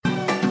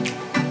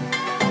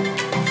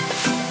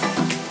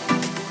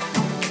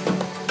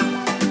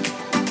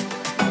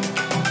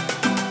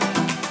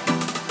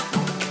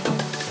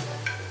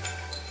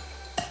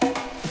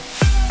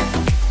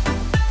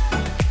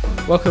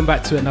Welcome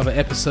back to another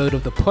episode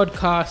of the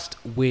podcast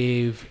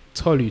with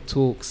Tolu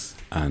Talks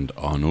and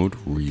Arnold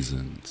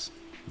Reasons.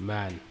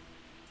 Man,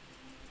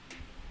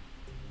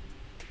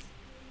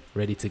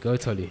 ready to go,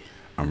 Tolu?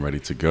 I'm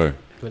ready to go.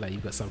 I feel like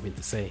you've got something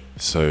to say.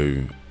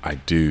 So I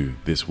do.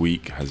 This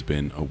week has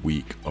been a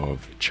week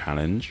of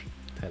challenge.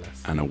 Tell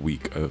us. And a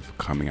week of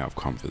coming out of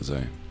comfort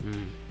zone.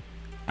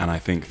 And I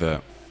think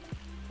that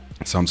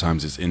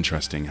sometimes it's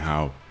interesting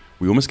how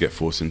we almost get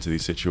forced into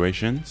these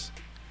situations,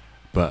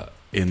 but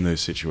in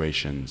those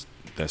situations,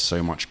 there's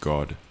so much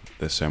God,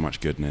 there's so much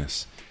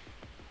goodness,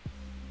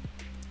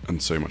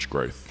 and so much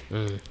growth.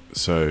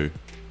 So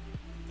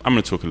I'm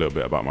going to talk a little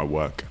bit about my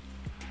work.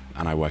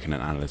 And I work in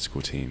an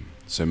analytical team.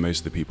 So most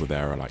of the people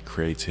there are like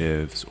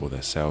creatives or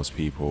they're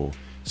salespeople.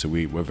 So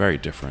we're very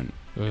different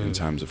in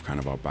terms of kind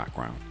of our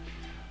background.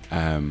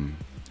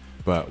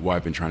 But what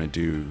I've been trying to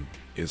do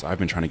is I've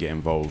been trying to get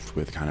involved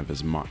with kind of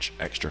as much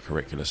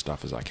extracurricular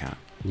stuff as I can.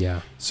 Yeah.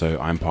 So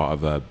I'm part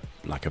of a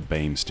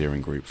BAME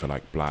steering group for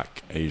like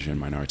Black, Asian,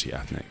 minority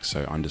ethnic.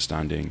 So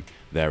understanding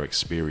their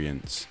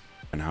experience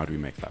and how do we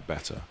make that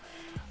better.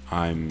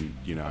 I'm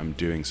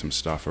doing some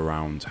stuff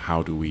around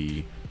how do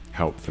we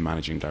help the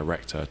managing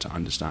director to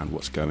understand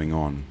what's going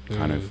on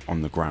kind of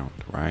on the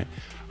ground, right?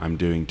 I'm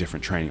doing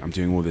different training. I'm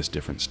doing all this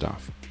different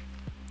stuff.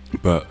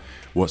 But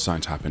what's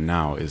starting to happen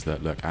now is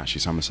that, look,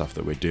 actually some of the stuff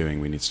that we're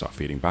doing, we need to start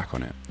feeding back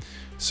on it.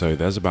 So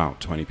there's about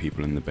 20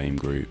 people in the BAME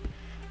group,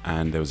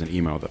 and there was an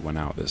email that went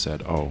out that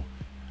said, oh,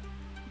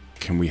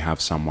 can we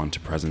have someone to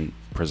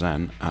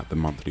present at the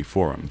monthly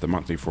forum? The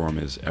monthly forum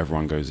is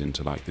everyone goes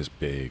into like this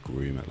big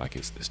room, like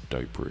it's this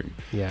dope room.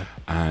 Yeah.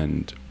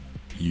 And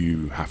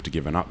you have to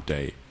give an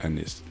update, and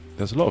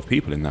there's a lot of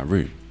people in that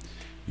room,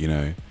 you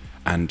know.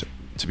 And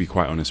to be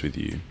quite honest with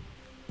you,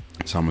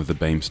 some of the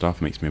BAME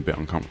stuff makes me a bit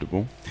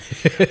uncomfortable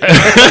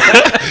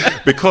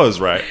because,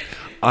 right,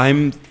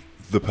 I'm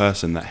the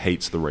person that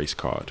hates the race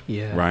card.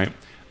 Yeah. Right.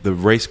 The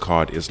race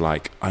card is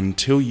like,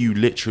 until you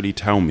literally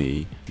tell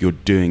me you're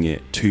doing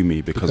it to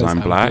me because I'm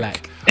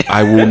black,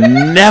 I will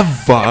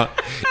never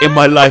in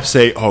my life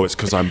say, oh, it's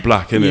because I'm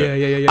black,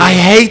 innit? Yeah. I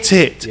hate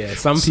it. Yeah,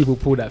 some people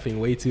pull that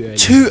thing way too early.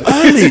 Too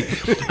early.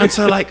 And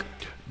so, like,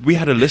 we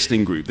had a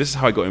listening group. This is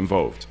how I got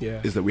involved,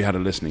 is that we had a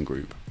listening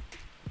group.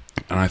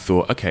 And I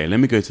thought, okay,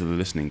 let me go to the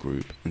listening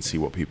group and see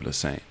what people are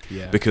saying.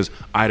 Yeah. Because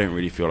I don't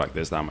really feel like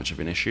there's that much of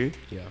an issue.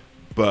 Yeah.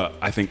 But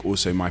I think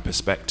also my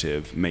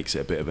perspective makes it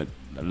a bit of a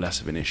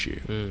less of an issue,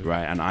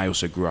 right? And I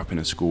also grew up in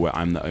a school where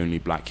I'm the only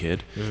black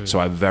kid. So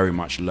I very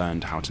much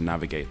learned how to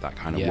navigate that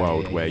kind of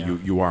world where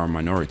you are a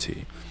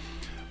minority.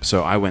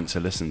 So I went to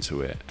listen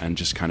to it and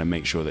just kind of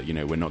make sure that, you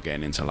know, we're not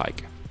getting into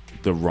like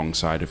the wrong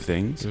side of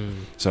things.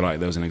 So like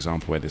there was an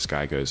example where this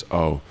guy goes,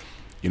 oh,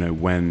 you know,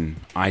 when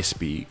I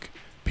speak,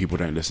 people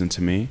don't listen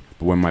to me.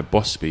 But when my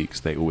boss speaks,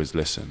 they always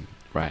listen.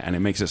 Right, and it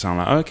makes it sound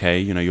like, okay,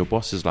 you know, your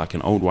boss is like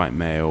an old white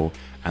male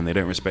and they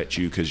don't respect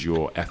you because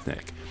you're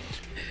ethnic.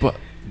 But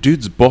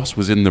dude's boss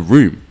was in the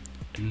room.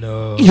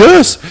 No.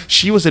 Yes,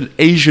 she was an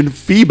Asian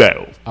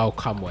female. Oh,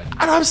 come on.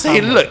 And I'm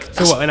saying, look.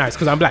 So what, nice,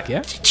 because I'm black,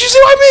 yeah? Do you see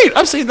what I mean?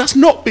 I'm saying that's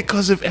not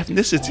because of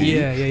ethnicity.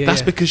 Yeah.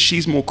 That's because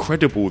she's more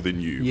credible than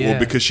you. Or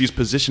because she's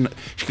positioned,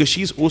 because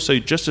she's also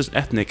just as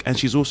ethnic and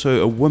she's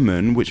also a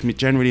woman, which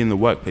generally in the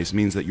workplace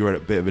means that you're at a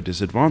bit of a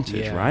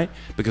disadvantage, right?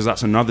 Because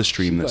that's another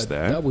stream that's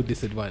there. Double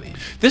disadvantage.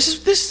 This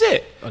is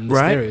it. On the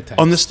stereotypes.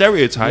 On the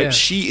stereotype,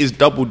 she is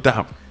doubled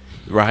down.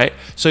 Right?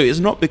 So it's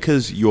not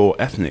because you're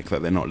ethnic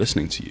that they're not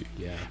listening to you.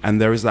 Yeah.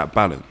 And there is that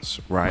balance,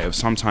 right? Of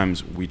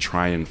sometimes we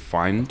try and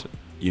find,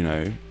 you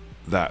know,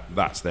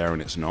 that's there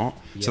and it's not.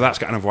 Yeah. So that's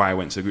kind of why I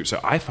went to the group. So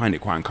I find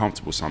it quite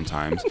uncomfortable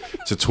sometimes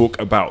to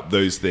talk about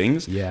those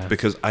things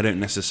because I don't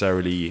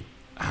necessarily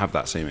have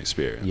that same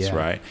experience,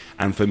 right?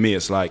 And for me,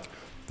 it's like,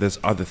 there's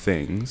other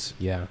things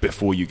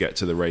before you get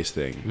to the race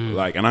thing.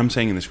 Like, and I'm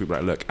saying in this group,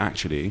 like, look,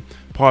 actually,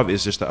 part of it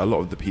is just that a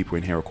lot of the people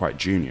in here are quite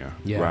junior,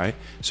 right?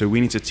 So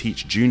we need to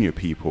teach junior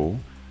people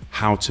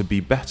how to be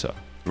better,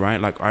 right?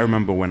 Like, I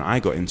remember when I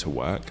got into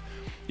work,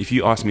 if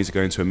you asked me to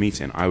go into a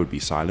meeting, I would be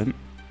silent.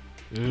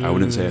 I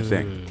wouldn't say a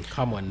thing.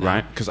 Come on now.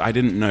 Right? Because I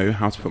didn't know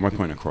how to put my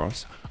point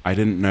across. I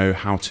didn't know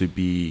how to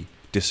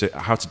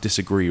how to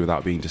disagree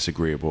without being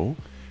disagreeable,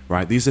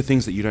 right? These are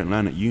things that you don't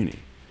learn at uni.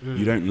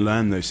 You don't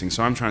learn those things.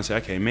 So I'm trying to say,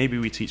 okay, maybe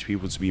we teach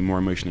people to be more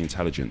emotionally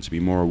intelligent, to be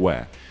more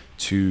aware,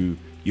 to,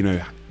 you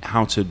know,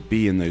 how to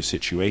be in those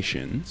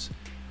situations.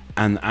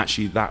 And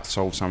actually that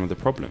solves some of the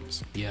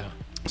problems. Yeah.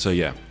 So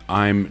yeah,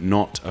 I'm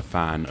not a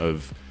fan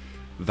of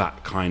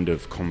that kind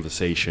of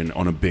conversation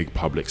on a big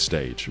public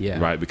stage,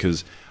 right?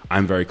 Because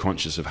I'm very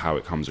conscious of how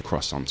it comes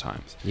across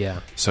sometimes. Yeah.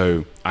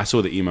 So I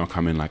saw the email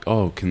come in like,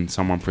 oh, can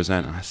someone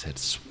present? And I said,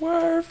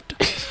 swerved.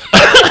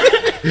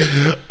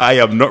 I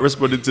am not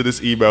responding to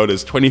this email.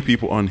 There's 20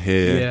 people on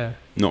here. Yeah.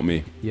 Not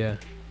me. Yeah.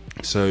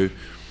 So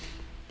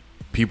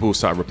people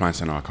started replying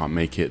saying, oh, I can't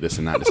make it, this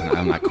and that, this and that.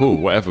 I'm like, cool,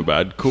 whatever,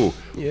 bud, cool.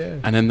 Yeah.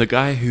 And then the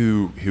guy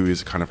who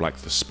is kind of like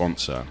the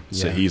sponsor,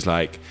 so he's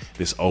like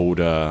this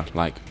older,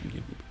 like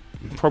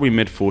probably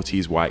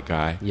mid-40s white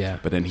guy. Yeah.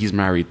 But then he's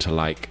married to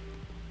like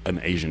an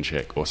Asian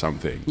chick or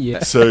something. Yeah.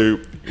 So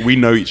we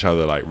know each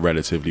other like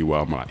relatively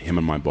well. Like him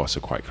and my boss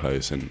are quite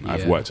close, and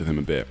I've worked with him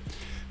a bit.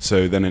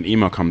 So then an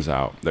email comes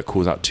out that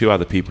calls out 2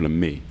 other people and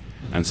me,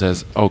 and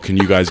says, "Oh, can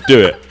you guys do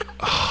it?"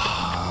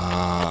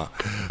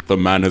 The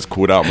man has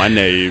called out my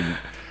name,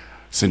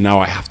 so now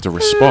I have to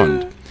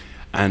respond.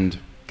 And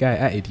guy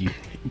atted you.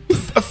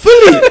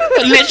 fully,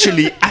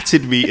 literally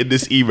atted me in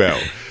this email.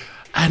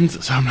 And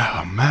so I'm like,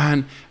 oh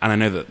man. And I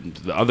know that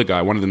the other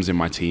guy, one of them's in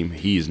my team,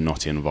 he's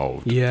not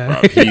involved. Yeah.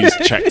 Bro. He's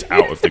checked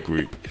out of the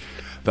group.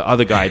 The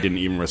other guy didn't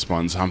even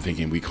respond. So I'm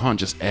thinking, we can't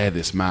just air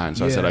this man.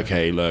 So I said,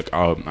 okay, look,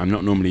 I'm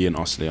not normally in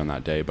Osterley on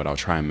that day, but I'll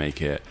try and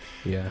make it.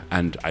 Yeah.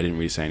 And I didn't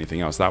really say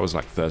anything else. That was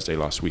like Thursday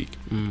last week.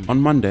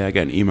 On Monday, I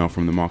get an email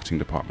from the marketing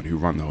department who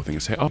run the whole thing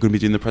and say, oh, I'm going to be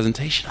doing the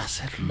presentation. I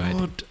said,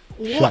 Lord,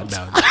 Shut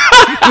down.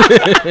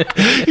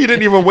 He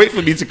didn't even wait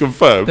for me to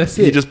confirm. That's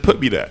He it. just put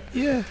me there.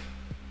 Yeah.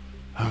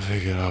 I'm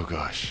thinking, oh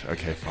gosh,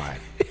 okay,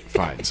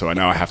 fine. So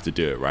now I have to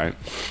do it, right?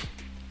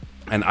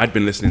 And I'd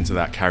been listening to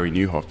that Carrie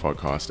Newhoff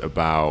podcast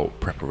about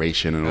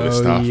preparation and all this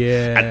stuff.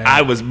 Yeah. And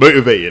I was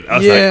motivated. I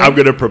was like, I'm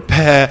going to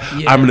prepare.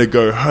 Yeah. I'm going to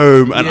go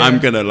home and Yeah. I'm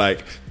going to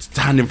like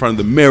stand in front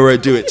of the mirror,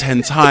 do it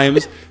 10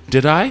 times.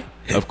 Did I?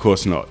 Of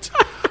course not.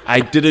 I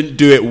didn't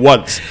do it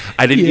once.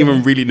 I didn't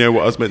even really know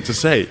what I was meant to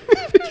say.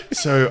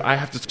 So I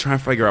have to try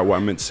and figure out what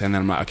I'm meant to say. And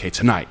then I'm like, okay,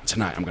 tonight,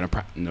 I'm going to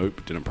practice.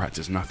 Nope, didn't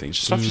practice nothing.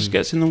 Stuff just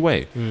gets in the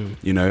way.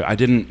 You know, I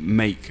didn't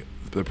make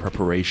the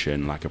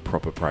preparation like a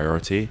proper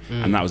priority.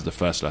 And that was the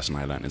first lesson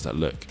I learned, is that,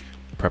 look,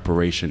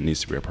 preparation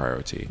needs to be a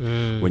priority.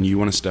 When you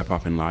want to step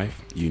up in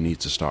life, you need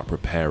to start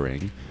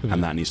preparing,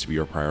 and that needs to be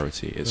your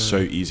priority. It's so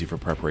easy for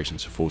preparation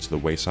to fall to the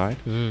wayside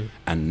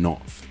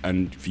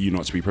and for you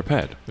not to be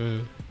prepared.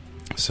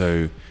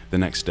 So the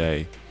next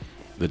day,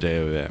 the day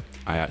of it,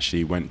 I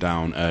actually went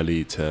down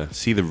early to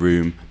see the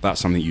room. That's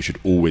something you should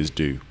always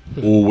do.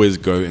 Always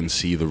go and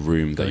see the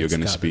room that you're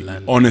going to speak.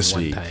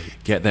 Honestly,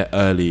 get there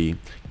early,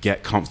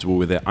 get comfortable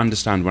with it.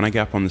 Understand, when I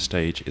get up on the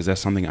stage, is there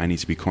something I need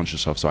to be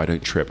conscious of so I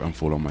don't trip and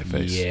fall on my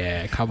face?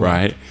 Yeah, come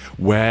on.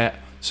 Right?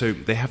 So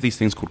they have these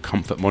things called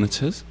comfort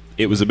monitors.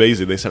 It was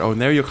amazing. They said, oh,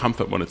 and there are your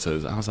comfort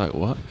monitors. I was like,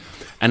 what?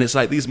 And it's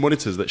like these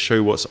monitors that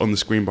show what's on the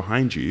screen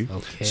behind you,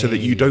 so that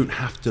you don't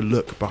have to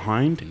look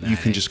behind. You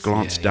can just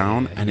glance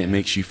down, and it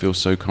makes you feel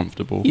so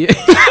comfortable. Yeah.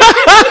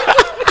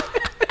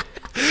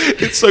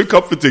 It's so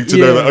comforting to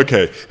know that,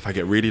 okay, if I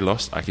get really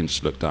lost, I can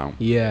just look down.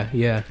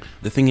 Yeah.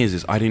 The thing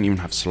is I didn't even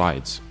have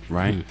slides,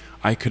 right?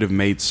 I could have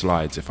made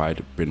slides if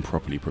I'd been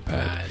properly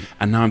prepared. Man.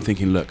 And now I'm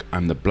thinking, look,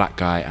 I'm the black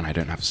guy and I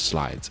don't have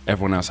slides.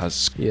 Everyone else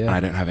has, and I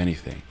don't have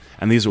anything.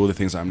 And these are all the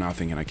things that I'm now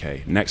thinking,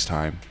 okay, next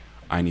time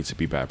I need to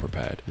be better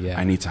prepared. Yeah.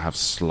 I need to have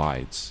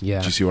slides. Yeah.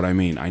 Do you see what I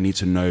mean? I need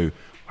to know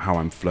how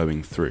I'm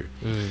flowing through.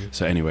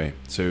 So anyway,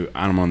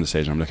 I'm on the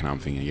stage and I'm looking at it, I'm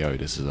thinking, yo,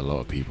 this is a lot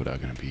of people that are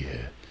going to be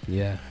here.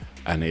 Yeah.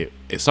 And it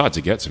started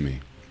to get to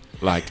me.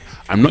 Like,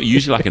 I'm not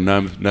usually like a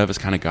nervous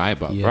kind of guy,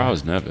 but bro, I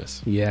was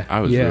nervous. Yeah. I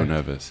was real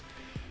nervous.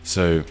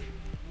 So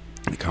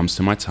it comes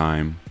to my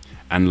time,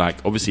 and like,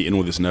 obviously in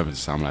all this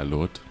nervousness, I'm like,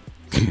 Lord,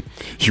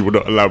 you will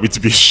not allow me to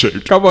be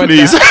ashamed. Come on,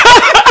 please.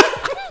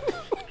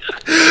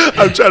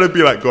 I'm trying to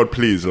be like, God,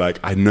 please, like,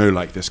 I know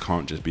like this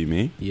can't just be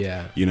me.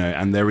 Yeah. You know,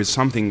 and there is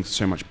something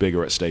so much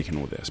bigger at stake in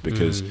all this,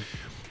 because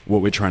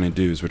what we're trying to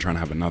do is we're trying to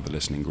have another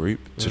listening group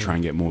to try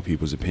and get more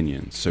people's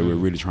opinions. So we're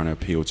really trying to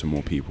appeal to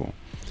more people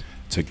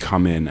to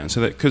come in, and so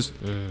that, because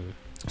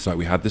it's like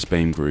we had this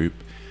BAME group,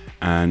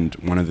 and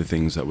one of the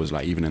things that was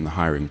like, even in the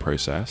hiring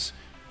process,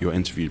 you're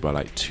interviewed by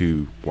like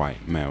 2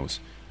 white males.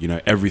 You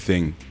know,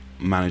 everything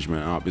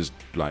management up is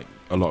like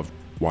a lot of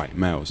white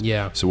males.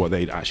 Yeah. So what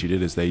they actually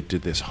did is they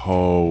did this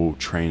whole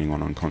training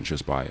on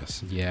unconscious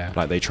bias. Yeah.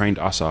 Like, they trained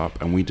us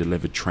up, and we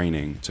delivered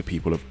training to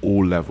people of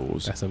all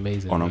levels. That's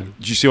amazing. Do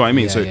you see what I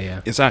mean? Yeah, So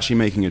yeah. it's actually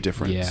making a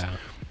difference. Yeah.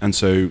 And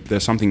so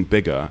there's something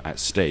bigger at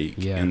stake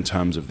in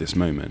terms of this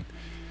moment.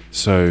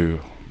 So,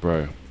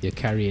 bro, you're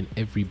carrying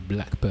every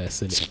black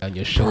person on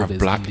your bro, shoulders.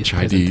 black, in this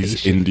Chinese,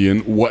 presentation. Indian,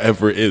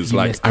 whatever it is, You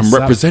like, messed I'm us up.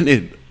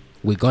 represented.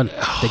 We're gonna.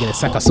 They're gonna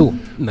sack us all.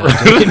 No,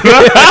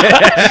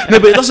 No,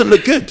 but it doesn't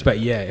look good. but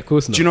yeah, of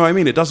course not. Do you know what I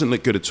mean? It doesn't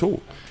look good at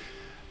all.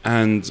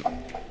 And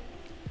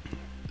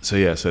so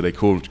they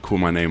called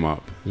my name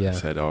up. Yeah.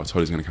 Said, oh,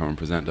 Tolly's going to come and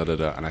present,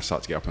 and I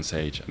start to get up on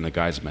stage, and the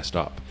guy's messed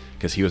up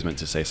because he was meant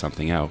to say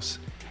something else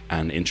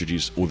and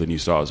introduce all the new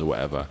stars or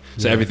whatever.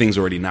 So everything's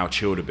already now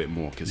chilled a bit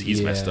more because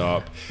he's messed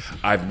up.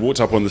 I've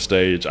walked up on the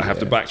stage. I have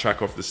to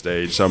backtrack off the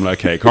stage. So I'm like,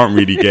 okay, can't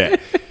really get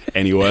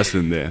any worse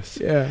than this.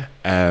 Yeah.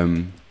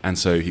 And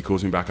so he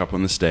calls me back up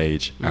on the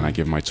stage, and I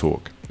give my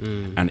talk.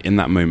 And in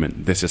that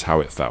moment, this is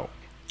how it felt,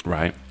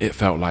 right? It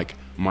felt like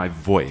my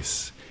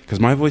voice, because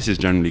my voice is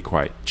generally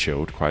quite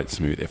chilled, quite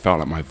smooth. It felt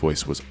like my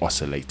voice was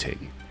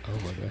oscillating. Oh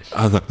my gosh.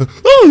 I was like,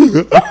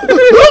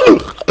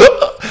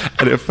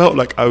 and it felt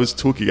like I was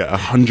talking at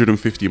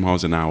 150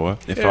 miles an hour.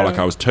 It felt like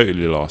I was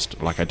totally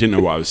lost, like I didn't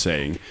know what I was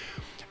saying.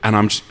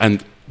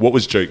 And what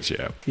was joked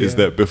is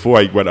that before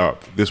I went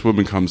up, this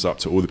woman comes up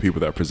to all the people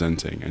that are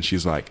presenting, and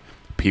she's like,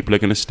 people are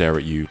going to stare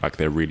at you like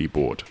they're really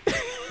bored.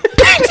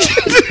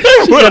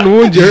 done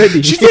warned you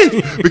already. She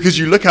did. Because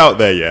you look out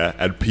there, yeah,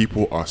 and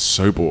people are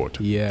so bored.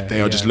 Yeah.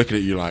 They are just looking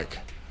at you like,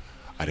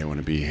 I don't want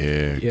to be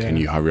here. Yeah. Can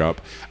you hurry up?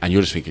 And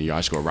you're just thinking, yeah, I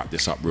just got to wrap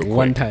this up real quick.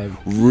 One time.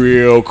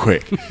 Real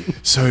quick.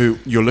 So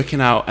you're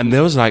looking out, and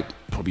there was like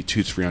probably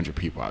 200 to 300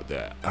 people out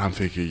there. And I'm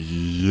thinking,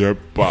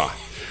 yeppa.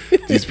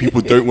 These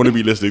people don't want to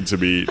be listening to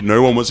me.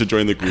 No one wants to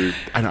join the group.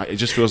 And it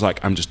just feels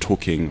like I'm just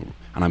talking,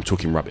 and I'm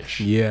talking rubbish.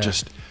 Yeah.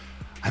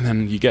 And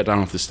then you get down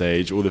off the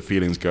stage, all the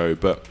feelings go.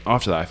 But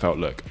after that, I felt,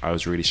 look, I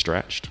was really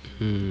stretched.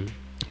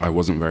 I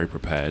wasn't very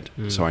prepared,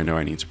 so I know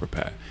I need to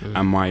prepare.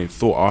 And my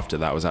thought after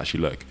that was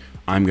actually, look,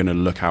 I'm going to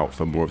look out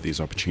for more of these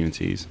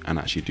opportunities and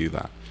actually do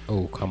that.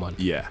 Oh, come on.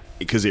 Yeah,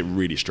 because it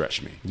really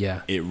stretched me.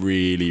 Yeah. It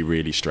really,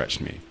 really stretched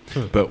me.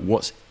 But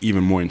what's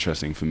even more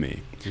interesting for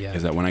me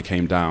is that when I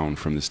came down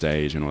from the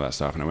stage and all that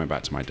stuff and I went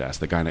back to my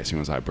desk, the guy next to me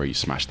was like, bro, you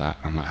smashed that.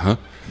 I'm like, huh?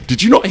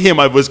 Did you not hear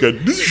my voice go?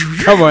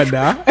 Come on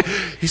now.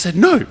 He said,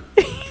 no.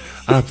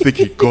 And I'm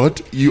thinking,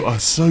 God, you are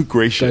so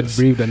gracious.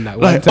 God breathed on that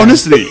one Like, time.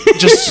 honestly,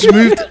 just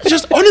smooth,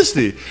 just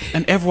honestly.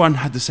 And everyone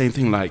had the same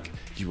thing, like,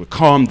 you were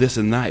calm, this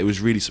and that. It was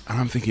really, and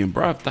I'm thinking,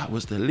 bruv, that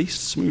was the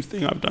least smooth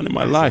thing I've done in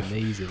my life.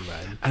 Amazing,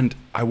 man. And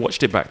I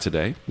watched it back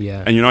today.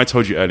 Yeah. And I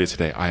told you earlier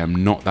today, I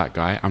am not that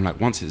guy. I'm like,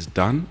 once it's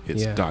done,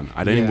 it's done.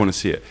 I don't even want to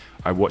see it.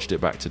 I watched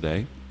it back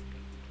today.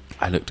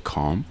 I looked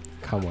calm.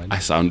 Come on. I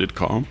sounded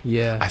calm.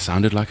 Yeah. I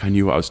sounded like I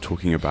knew what I was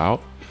talking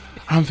about.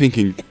 I'm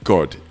thinking,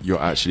 God,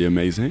 you're actually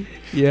amazing.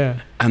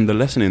 Yeah. And the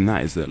lesson in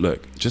that is that,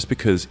 look, just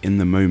because in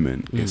the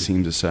moment it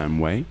seems a certain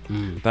way,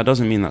 that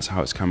doesn't mean that's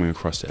how it's coming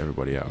across to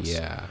everybody else.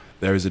 Yeah.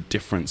 There is a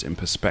difference in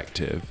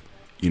perspective,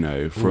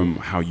 from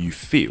how you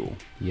feel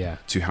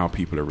to how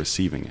people are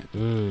receiving it.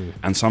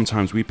 And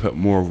sometimes we put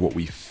more of what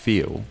we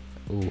feel,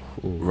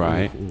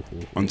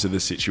 onto the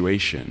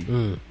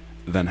situation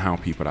than how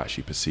people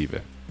actually perceive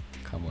it.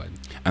 Come on.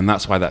 And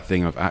that's why that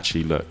thing of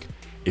actually, look,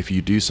 if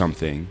you do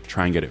something,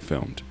 try and get it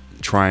filmed.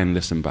 Try and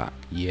listen back.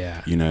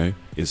 Yeah.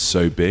 Is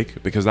so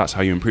big, because that's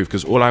how you improve.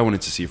 Because all I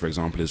wanted to see, for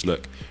example, is,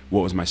 look,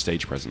 what was my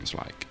stage presence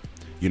like?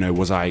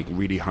 Was I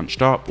really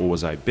hunched up, or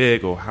was I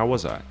big, or how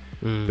was I?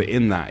 But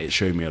in that, it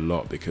showed me a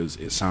lot, because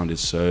it sounded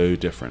so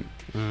different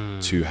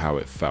to how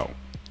it felt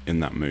in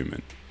that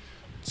moment.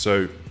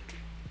 So,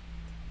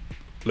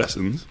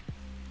 lessons: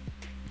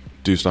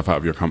 do stuff out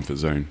of your comfort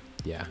zone.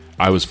 Yeah.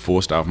 I was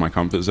forced out of my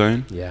comfort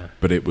zone,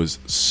 but it was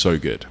so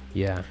good.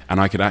 Yeah. And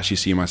I could actually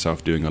see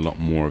myself doing a lot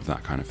more of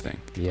that kind of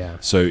thing. Yeah.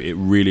 So it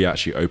really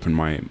actually opened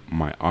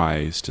my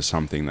eyes to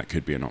something that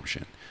could be an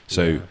option.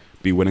 So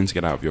be willing to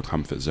get out of your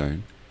comfort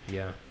zone.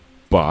 Yeah.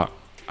 But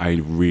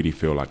I really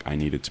feel like I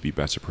needed to be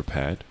better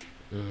prepared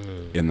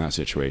in that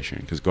situation,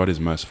 because God is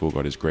merciful,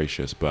 God is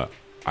gracious, but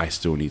I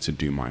still need to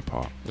do my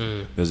part.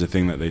 There's a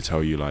thing that they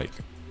tell you, like,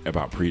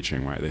 about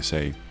preaching, right? They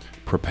say,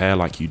 prepare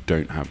like you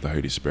don't have the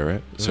Holy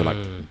Spirit. So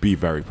like, be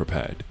very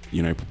prepared,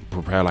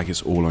 prepare like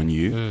it's all on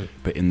you,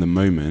 but in the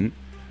moment,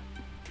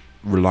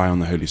 rely on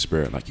the Holy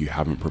Spirit like you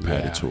haven't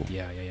prepared at all.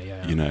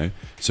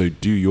 So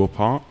do your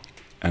part,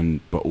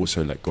 but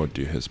also let God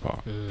do his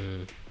part.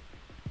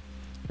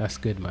 That's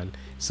good, man.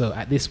 So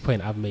at this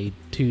point, I've made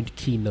 2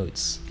 key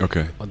notes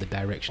on the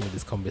direction of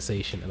this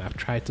conversation, and I've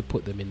tried to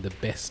put them in the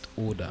best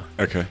order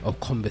of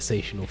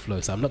conversational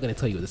flow. So I'm not going to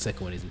tell you what the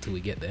second one is until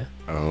we get there.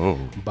 Oh.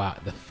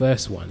 But the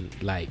first one,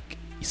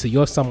 so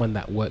you're someone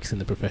that works in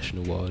the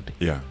professional world.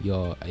 Yeah.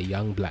 You're a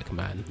young black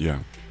man. Yeah.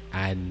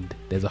 And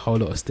there's a whole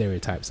lot of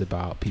stereotypes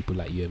about people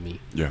like you and me.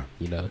 Yeah.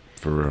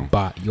 For real.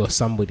 But you're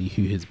somebody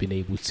who has been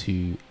able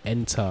to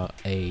enter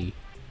a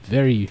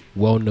very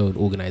well-known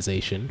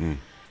organization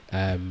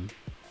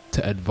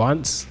to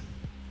advance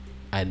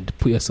and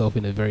put yourself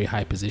in a very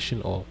high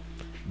position, or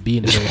be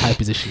in a very high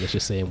position, let's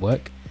just say, in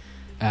work.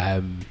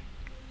 And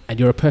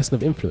you're a person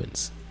of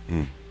influence.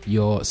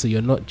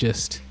 You're not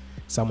just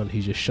someone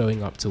who's just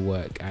showing up to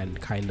work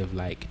and kind of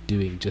like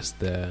doing just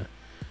the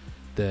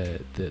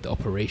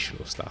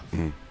operational stuff,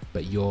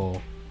 but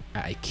you're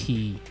at a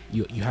key,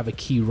 you have a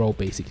key role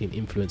basically in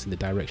influencing the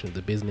direction of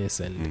the business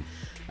and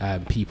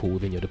people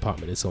within your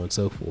department and so on and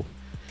so forth.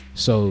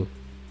 So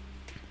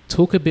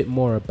talk a bit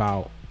more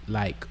about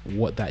like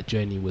what that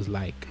journey was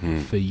like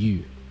for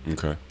you.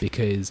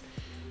 Because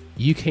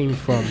you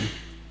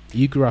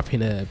grew up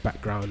in a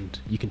background,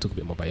 you can talk a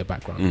bit more about your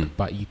background,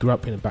 but you grew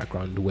up in a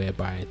background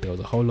whereby there was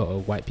a whole lot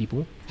of white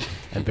people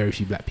and very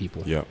few black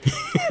people.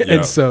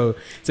 And so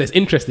it's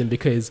interesting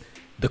because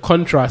the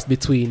contrast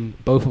between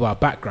both of our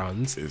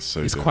backgrounds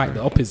is quite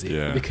the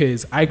opposite.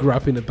 Because I grew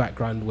up in a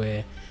background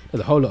where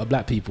there's a whole lot of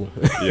black people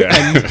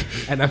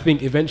and I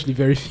think eventually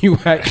very few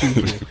white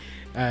people.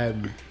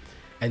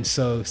 And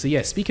so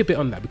speak a bit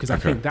on that, because I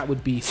think that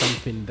would be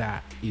something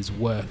that is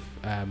worth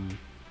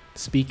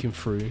speaking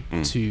through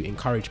to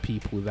encourage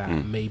people that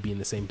may be in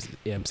the same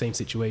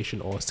situation,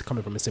 or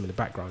coming from a similar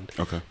background,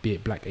 be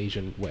it black,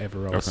 Asian,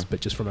 whatever else, but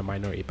just from a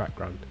minority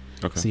background.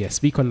 So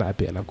speak on that a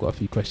bit, and I've got a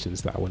few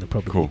questions that I want to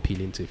probably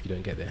peel into if you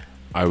don't get there.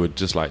 I would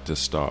just like to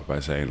start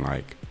by saying,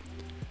 like,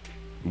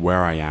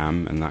 where I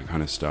am and that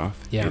kind of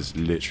stuff is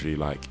literally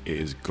like, it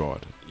is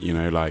God.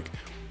 Like,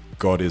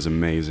 God is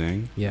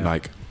amazing.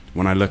 Like,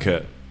 when I look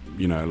at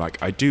you know,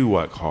 like I do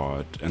work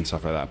hard and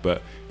stuff like that,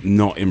 but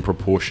not in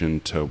proportion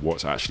to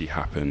what's actually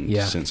happened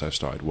since I've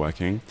started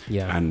working.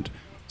 Yeah. And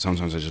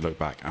sometimes I just look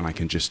back and I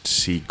can just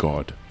see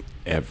God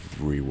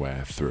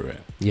everywhere through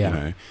it. Yeah. You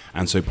know?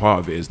 And so part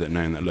of it is that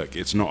knowing that, look,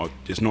 it's not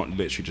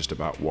literally just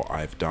about what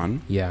I've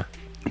done. Yeah.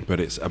 But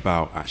it's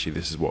about actually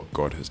this is what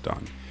God has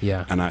done.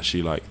 Yeah. And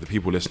actually, like, the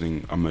people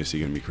listening are mostly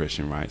going to be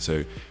Christian, right?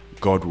 So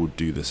God will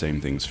do the same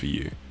things for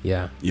you.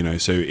 Yeah. You know,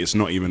 so it's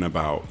not even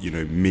about, you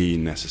know, me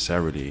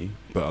necessarily,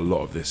 but a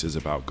lot of this is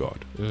about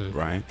God,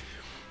 right?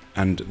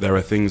 And there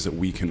are things that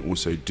we can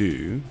also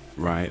do,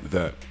 right,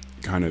 that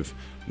kind of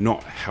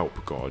not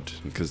help God,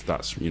 because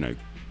that's, you know,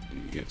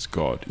 it's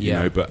God, you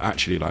know, but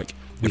actually, like,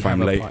 if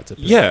I'm late,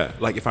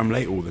 like if I'm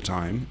late all the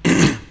time,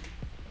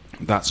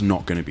 that's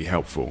not going to be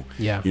helpful.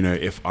 Yeah. You know,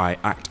 if I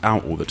act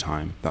out all the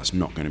time, that's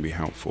not going to be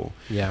helpful.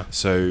 Yeah.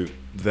 So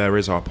there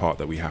is our part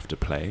that we have to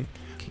play,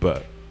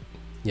 but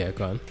yeah,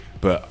 go on.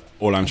 But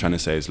all I'm trying to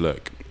say is,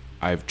 look,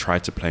 I've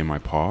tried to play my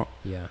part.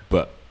 Yeah.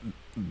 But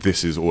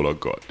this is all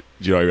I've got.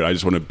 Do you know what I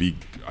mean?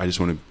 I just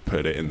want to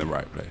put it in the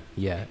right place.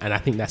 Yeah, and I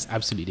think that's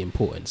absolutely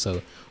important.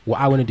 So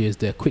what I want to do is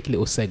do a quick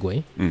little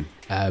segue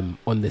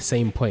on the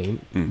same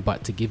point,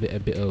 but to give it a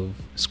bit of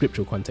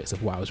scriptural context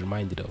of what I was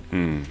reminded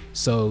of.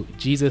 So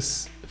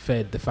Jesus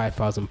fed the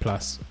 5,000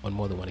 plus on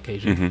more than one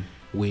occasion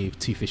with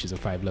 2 fishes and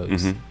 5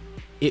 loaves.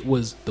 It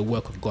was the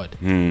work of God,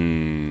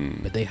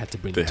 but they had to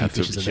bring the 2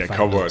 fishes and the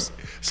 5 loaves.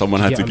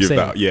 Someone had to give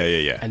that.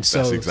 Yeah. And so,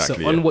 that's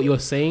exactly so on what you're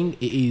saying,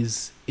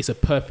 it's a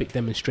perfect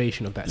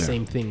demonstration of that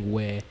same thing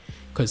where,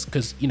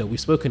 because you know, we've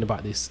spoken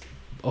about this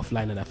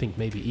offline and I think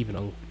maybe even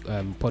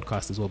on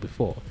podcast as well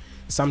before.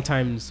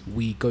 Sometimes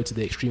we go to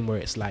the extreme where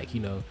it's like,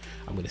 you know,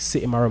 I'm going to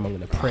sit in my room, I'm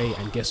going to pray,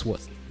 and guess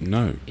what?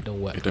 No, it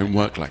don't work. It don't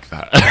work like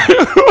that.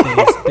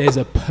 There's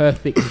a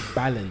perfect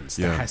balance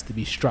that has to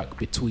be struck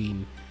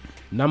between,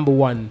 number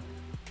one,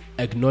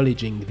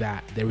 acknowledging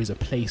that there is a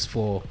place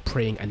for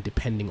praying and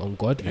depending on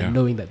God and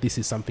knowing that this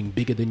is something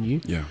bigger than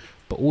you. Yeah.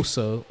 But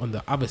also on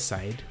the other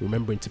side,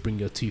 remembering to bring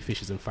your 2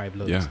 fishes and 5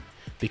 loaves. Yeah.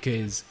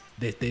 Because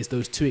there's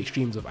those two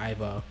extremes of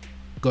either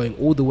going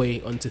all the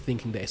way onto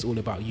thinking that it's all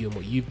about you and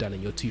what you've done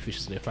and your 2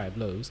 fishes and your 5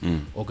 loaves,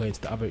 or going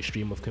to the other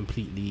extreme of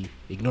completely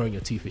ignoring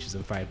your 2 fishes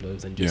and 5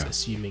 loaves and just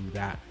assuming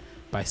that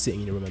by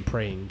sitting in your room and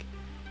praying,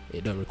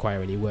 it don't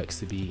require any works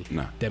to be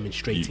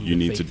demonstrating. You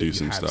need to do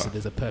some stuff. So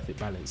there's a perfect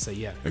balance. So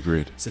yeah,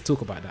 agreed. So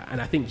talk about that. And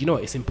I think, you know,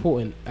 it's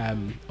important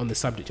on the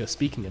subject you're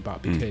speaking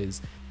about,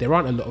 because there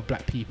aren't a lot of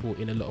black people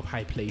in a lot of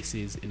high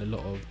places, in a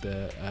lot of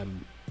the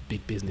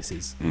big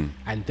businesses,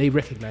 and they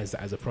recognize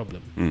that as a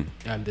problem.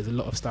 There's a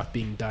lot of stuff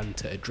being done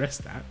to address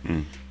that,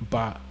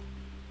 but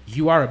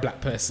you are a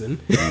black person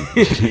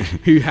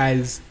who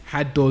has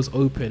had doors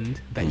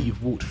opened that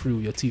you've walked through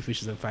your 2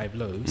 fishes and 5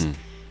 loaves.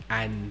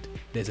 And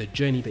there's a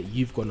journey that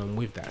you've gone on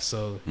with that.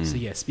 So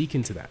yeah, speak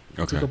into that.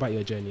 Okay. Talk about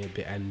your journey a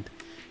bit and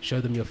show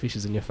them your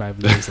fishes and your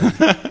 5 loaves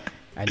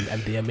and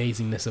the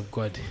amazingness of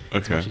God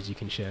as much as you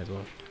can share as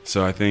well.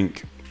 So I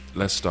think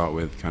let's start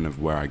with kind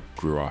of where I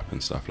grew up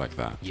and stuff like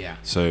that. Yeah.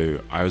 So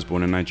I was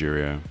born in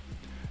Nigeria.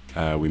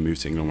 We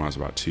moved to England when I was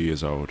about 2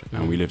 years old,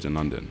 and we lived in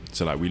London.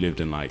 So like we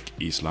lived in like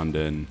East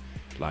London.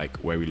 Like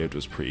where we lived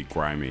was pretty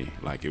grimy.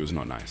 Like it was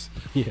not nice.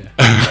 Yeah.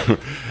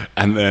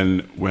 And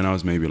then when I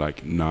was maybe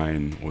like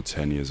 9 or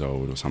 10 years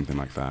old or something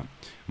like that,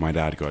 my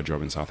dad got a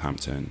job in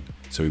Southampton.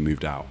 So we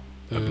moved out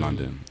of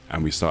London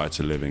and we started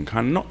to live in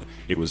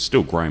it was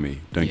still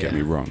grimy, don't get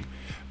me wrong,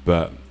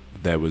 but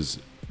there was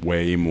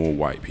way more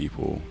white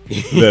people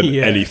than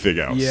anything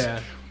else. Yeah.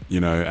 You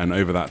know, and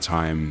over that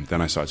time,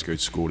 then I started to go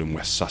to school in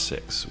West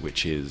Sussex,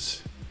 which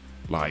is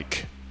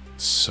like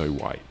so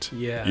white.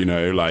 Yeah. You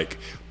know, like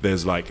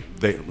there's like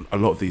a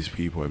lot of these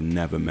people have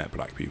never met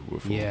black people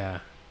before. Yeah.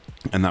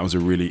 And that was a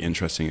really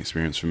interesting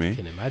experience for me. I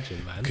can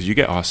imagine, man. Because you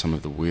get asked some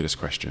of the weirdest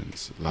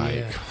questions,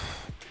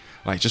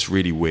 like just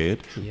really weird.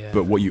 Yeah.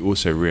 But what you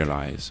also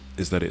realize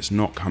is that it's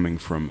not coming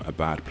from a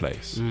bad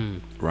place,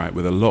 right?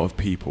 With a lot of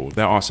people,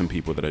 there are some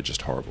people that are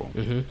just horrible.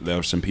 There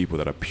are some people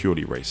that are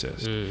purely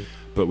racist.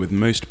 But with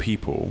most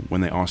people,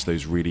 when they ask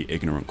those really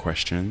ignorant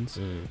questions,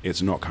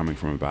 it's not coming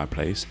from a bad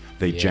place.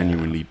 They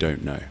genuinely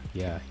don't know.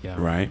 Yeah.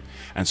 Right?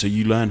 And so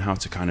you learn how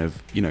to kind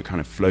of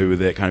flow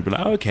with it, kind of be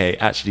like, oh, okay,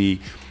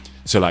 actually.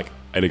 So like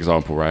an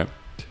example, right?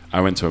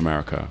 I went to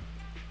America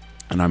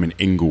and I'm in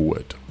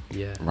Inglewood,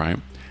 right?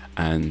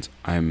 And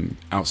I'm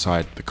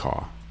outside the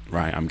car,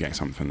 right? I'm getting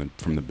something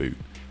from the boot,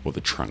 or the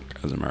trunk,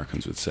 as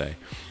Americans would say.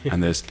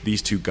 And there's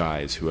these 2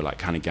 guys who are like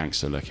kind of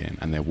gangster looking,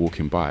 and they're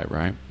walking by,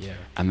 right? Yeah.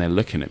 And they're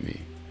looking at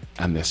me,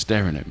 and they're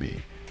staring at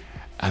me.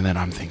 And then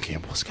I'm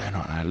thinking, what's going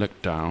on? And I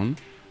look down,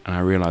 and I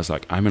realize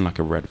like I'm in like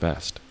a red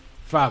vest.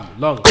 Fam,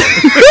 long.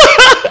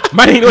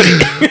 Man ain't on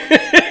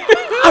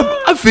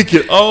it. I'm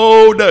thinking,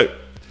 oh no.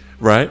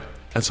 Right?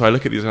 And so I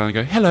look at these guys and I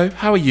go, hello,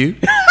 how are you?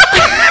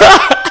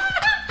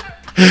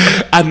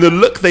 And the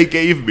look they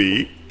gave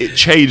me, it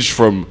changed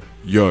from,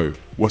 yo,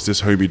 what's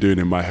this homie doing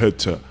in my hood,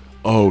 to,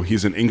 oh,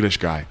 he's an English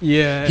guy.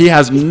 Yeah. He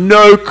has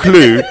no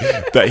clue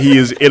that he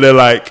is in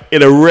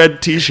a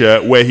red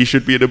t-shirt where he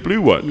should be in a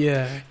blue one.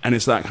 Yeah. And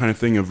it's that kind of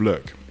thing of,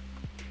 look,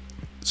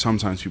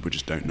 sometimes people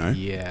just don't know.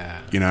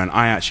 Yeah. You know, and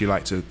I actually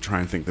like to try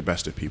and think the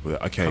best of people.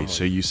 That, okay,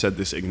 so you said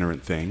this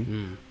ignorant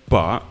thing,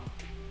 but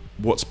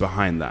what's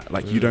behind that?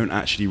 Like, you don't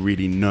actually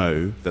really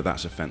know that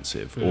that's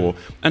offensive.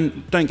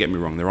 And don't get me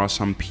wrong, there are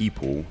some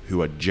people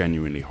who are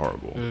genuinely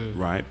horrible,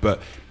 right?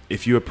 But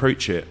if you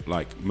approach it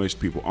like most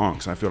people aren't,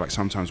 because I feel like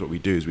sometimes what we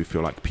do is we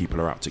feel like people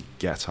are out to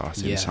get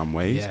us in some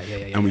ways,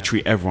 and we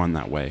treat everyone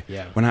that way.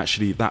 When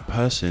actually that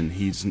person,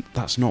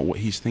 that's not what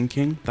he's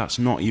thinking. That's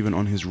not even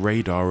on his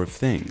radar of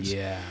things.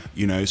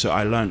 You know, so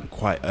I learned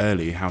quite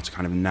early how to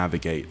kind of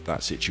navigate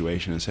that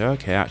situation and say,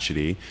 okay,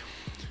 actually,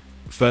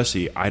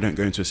 firstly, I don't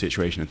go into a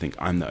situation and think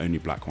I'm the only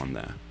black one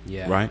there,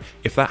 right?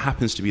 If that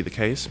happens to be the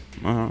case,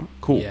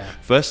 cool.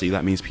 Firstly,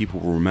 that means people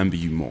will remember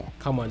you more.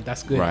 Come on,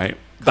 that's good. Right?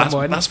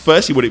 That's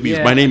firstly what it means.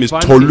 My name is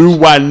advantage.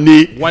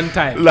 Toluwani. One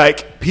time.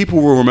 Like,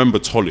 people will remember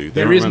Tolu.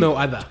 There is no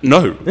other.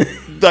 No.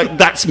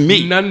 That's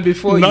me. None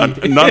before none,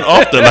 you. None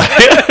after. Like,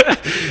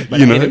 but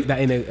you know? that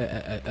ain't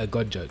a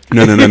God joke.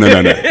 No.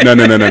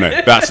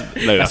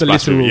 That's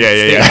literal.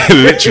 Yeah.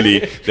 Literally,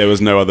 there was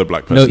no other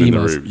black person in the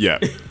emails. room. Yeah.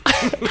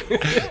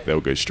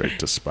 They'll go straight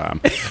to spam.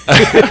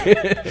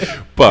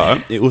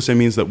 But it also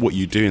means that what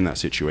you do in that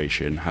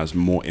situation has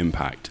more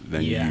impact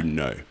than you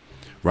know.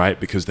 Right?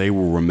 Because they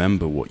will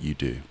remember what you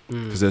do.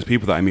 Because there's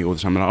people that I meet all the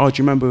time, like, oh, do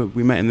you remember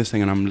we met in this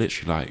thing? And I'm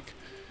literally like,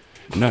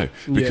 no.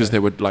 Because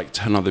there were like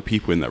 10 other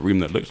people in that room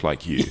that looked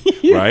like you,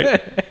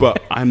 right?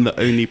 But I'm the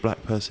only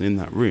black person in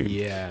that room.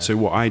 So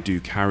what I do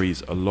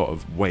carries a lot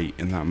of weight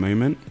in that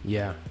moment.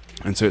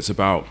 And so it's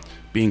about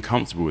being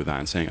comfortable with that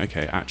and saying,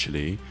 okay,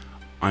 actually,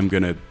 I'm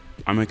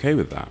okay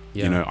with that.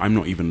 You know, I'm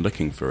not even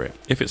looking for it.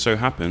 If it so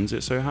happens,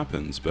 it so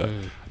happens. But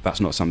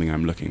that's not something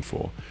I'm looking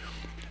for.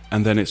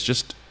 And then it's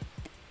just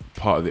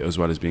part of it as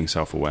well as being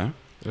self-aware.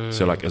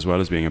 So like, as well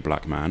as being a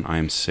black man, I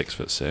am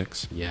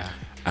 6'6".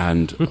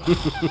 And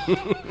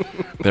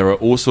there are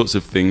all sorts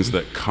of things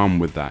that come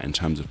with that in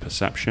terms of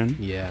perception,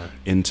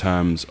 in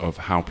terms of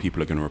how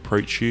people are going to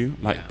approach you.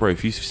 Like, bro,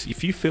 if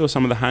you feel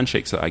some of the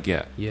handshakes that I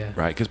get,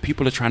 right, because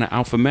people are trying to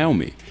alpha male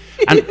me.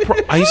 And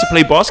I used to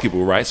play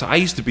basketball, right? So I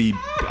used to be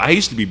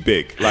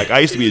big. Like, I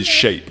used to be in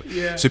shape.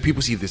 So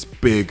people see this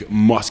big,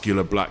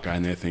 muscular black guy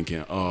and they're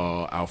thinking,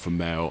 oh, alpha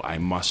male, I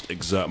must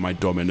exert my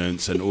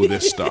dominance and all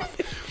this stuff.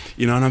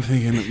 You know, and I'm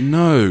thinking,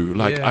 no,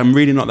 like, I'm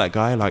really not that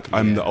guy. Like,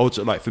 I'm the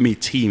ultimate, like, for me,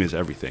 team is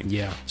everything.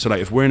 So,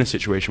 like, if we're in a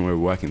situation where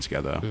we're working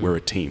together, we're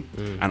a team.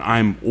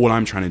 And all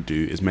I'm trying to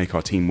do is make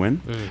our team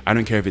win. I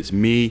don't care if it's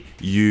me,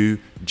 you,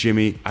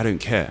 Jimmy, I don't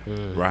care,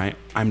 right?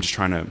 I'm just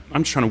trying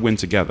to win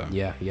together.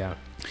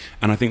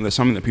 And I think that's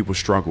something that people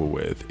struggle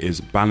with,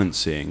 is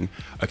balancing,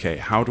 okay,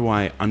 how do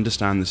I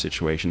understand the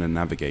situation and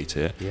navigate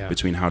it,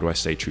 between how do I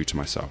stay true to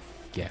myself?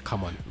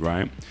 Come on.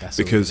 Right?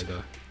 Because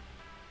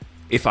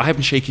if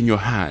I'm shaking your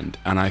hand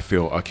and I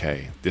feel,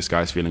 okay, this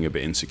guy's feeling a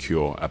bit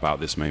insecure about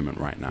this moment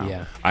right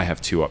now, I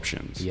have two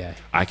options.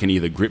 I can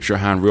either grip your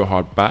hand real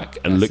hard back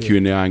and look you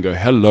in the eye and go,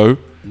 hello.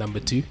 Number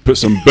two. Put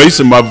some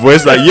bass in my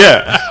voice, like,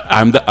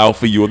 I'm the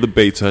alpha, you're the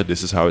beta,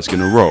 this is how it's going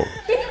to roll,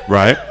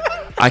 right?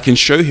 I can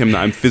show him that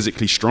I'm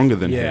physically stronger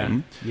than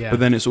him,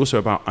 but then it's also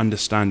about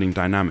understanding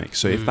dynamics.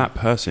 So if that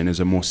person is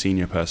a more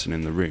senior person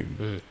in the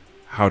room,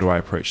 how do I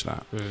approach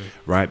that,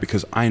 right?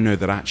 Because I know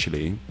that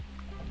actually,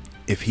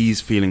 if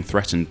he's feeling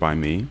threatened by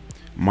me,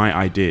 my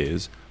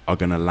ideas are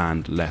going to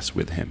land less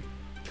with him.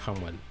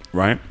 Come on.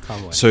 Right?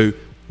 Come on. So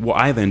what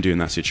I then do in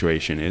that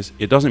situation is,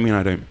 it doesn't mean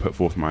I don't put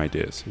forth my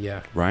ideas.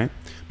 Right?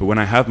 But when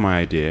I have my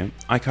idea,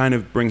 I kind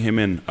of bring him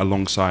in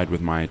alongside with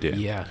my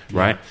idea.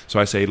 Right? So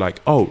I say, like,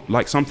 oh,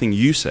 like something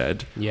you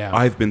said,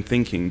 I've been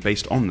thinking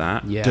based on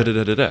that,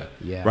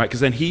 right?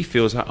 Because then he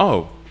feels like,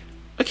 oh,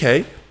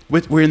 okay,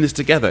 we're in this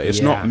together.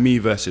 It's not me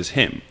versus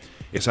him.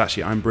 It's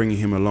actually, I'm bringing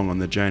him along on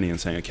the journey and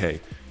saying,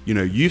 okay, you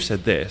know, you've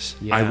said this,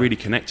 I really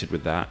connected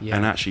with that,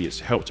 and actually it's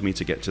helped me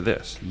to get to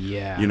this.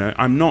 You know,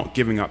 I'm not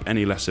giving up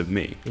any less of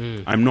me.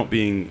 I'm not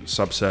being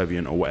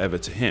subservient or whatever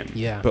to him.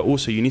 But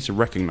also, you need to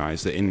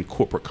recognize that in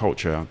corporate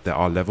culture, there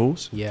are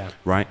levels,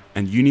 right?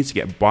 And you need to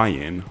get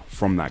buy-in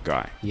from that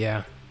guy.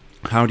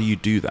 How do you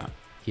do that?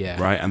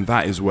 Right? And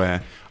that is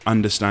where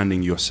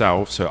understanding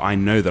yourself, so I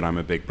know that I'm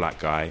a big black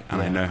guy,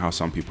 and I know how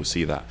some people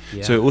see that.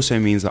 So it also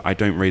means that I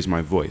don't raise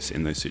my voice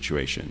in those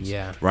situations,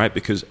 right?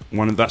 Because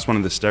that's one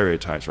of the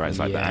stereotypes, right? It's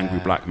like the angry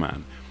black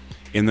man.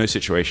 In those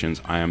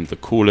situations, I am the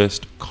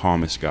coolest,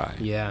 calmest guy,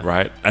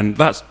 right? And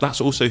that's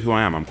also who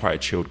I am. I'm quite a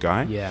chilled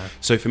guy.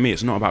 So for me,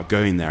 it's not about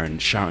going there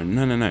and shouting.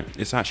 No.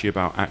 It's actually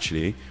about, I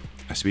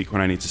speak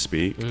when I need to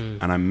speak,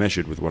 and I'm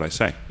measured with what I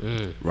say,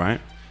 right?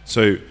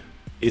 So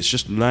it's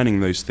just learning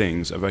those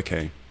things of,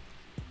 okay,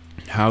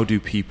 how do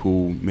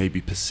people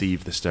maybe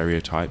perceive the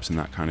stereotypes and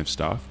that kind of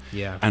stuff?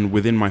 And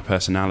within my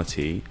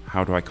personality,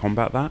 how do I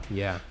combat that?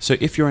 So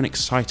if you're an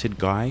excited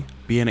guy,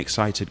 be an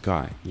excited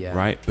guy,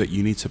 right? But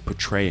you need to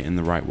portray it in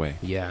the right way.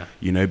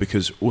 You know,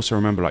 because also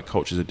remember, like,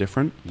 cultures are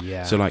different.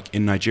 So like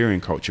in Nigerian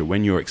culture,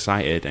 when you're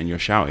excited and you're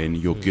shouting,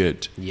 you're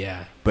good.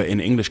 But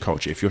in English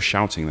culture, if you're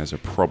shouting, there's a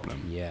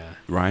problem.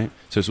 Right?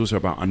 So it's also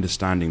about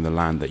understanding the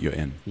land that you're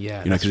in. You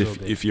know, because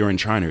if you're in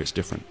China, it's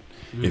different.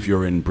 If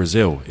you're in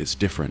Brazil, it's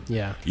different.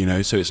 Yeah. You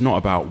know, so it's not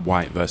about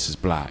white versus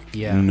black.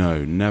 Yeah.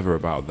 No, never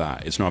about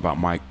that. It's not about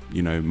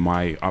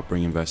my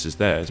upbringing versus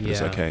theirs. But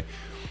it's Yeah. okay,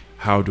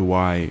 how do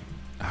I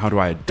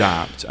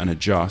adapt and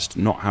adjust,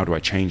 not how do I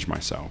change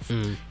myself?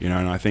 You know,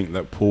 and I think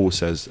that Paul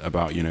says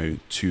about, you know,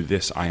 to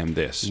this I am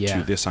this, Yeah.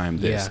 to this I am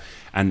this. Yeah.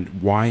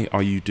 And why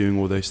are you doing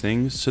all those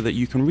things? So that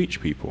you can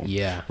reach people.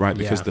 Yeah. Right?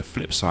 Because Yeah. the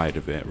flip side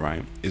of it,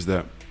 right, is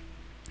that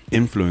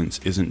influence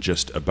isn't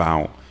just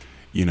about,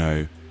 you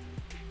know,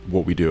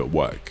 what we do at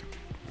work,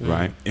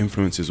 right?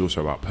 Influence is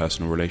also about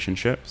personal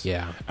relationships.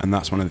 Yeah. And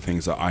that's one of the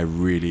things that I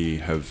really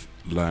have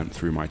learned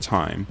through my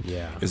time.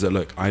 Yeah. Is that,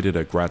 look, I did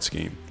a grad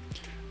scheme.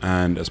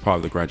 And as part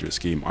of the graduate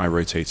scheme, I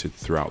rotated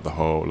throughout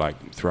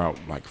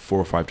 4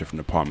 or 5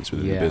 different departments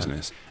within the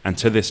business. And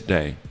to this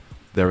day,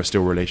 there are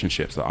still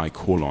relationships that I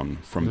call on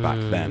from back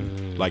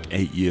then, like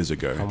 8 years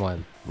ago. Come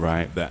on.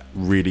 Right? That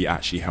really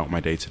actually help my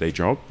day-to-day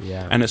job.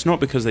 Yeah. And it's not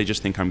because they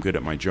just think I'm good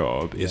at my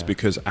job. It's Yeah.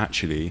 because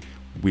actually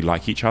we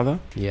like each other.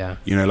 Yeah.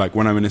 You know, like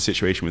when I'm in a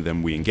situation with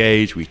them, we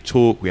engage, we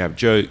talk, we have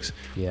jokes.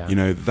 Yeah. You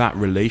know, that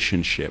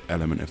relationship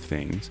element of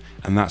things.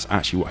 And that's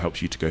actually what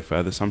helps you to go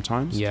further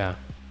sometimes. Yeah.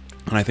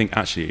 And I think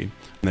actually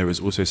there is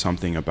also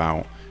something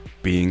about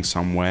being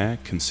somewhere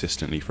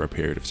consistently for a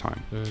period of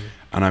time.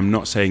 And I'm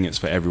not saying it's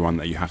for everyone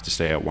that you have to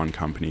stay at one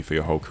company for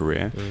your whole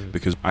career,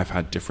 because I've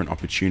had different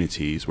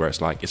opportunities where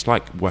it's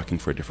like working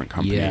for a different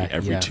company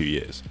every 2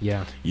 years.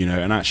 Yeah. You know,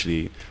 and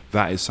actually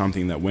that is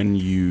something that when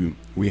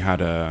we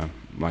had an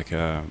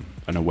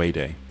away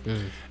day,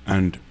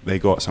 and they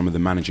got some of the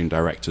managing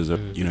directors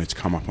you know, to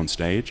come up on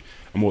stage,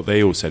 and what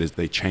they all said is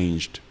they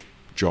changed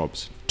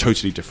jobs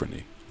totally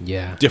differently.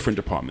 Yeah. Different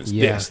departments,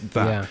 Yeah. this,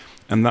 that. Yeah.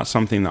 And that's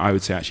something that I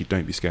would say actually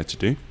don't be scared to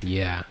do.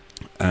 Yeah.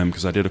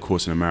 Because I did a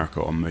course in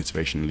America on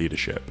motivation and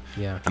leadership.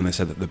 Yeah. And they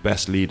said that the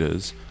best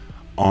leaders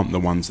aren't the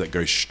ones that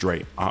go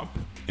straight up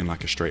in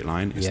like a straight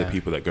line. It's the Yeah.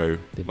 people that go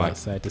They like bounce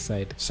side to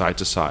side. side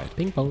to side.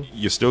 Ping pong.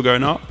 You're still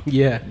going up,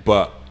 Yeah.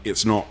 but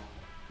it's not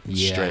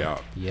Yeah. straight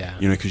up. Yeah.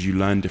 You know, because you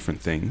learn different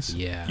things.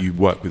 Yeah. You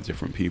work with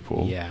different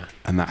people. Yeah.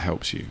 And that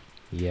helps you.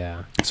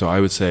 Yeah. So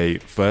I would say,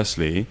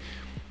 firstly,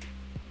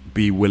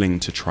 be willing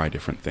to try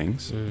different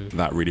things.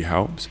 That really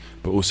helps.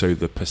 But also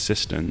the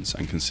persistence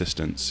and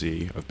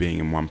consistency of being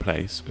in one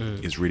place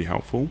is really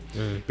helpful.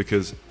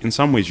 Because in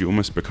some ways you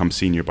almost become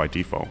senior by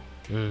default.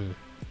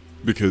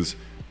 Because,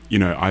 you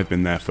know, I've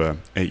been there for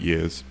 8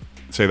 years.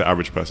 Say the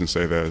average person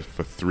stay there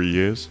for 3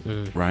 years,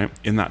 right?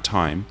 In that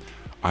time,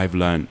 I've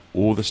learned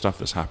all the stuff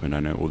that's happened.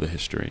 I know all the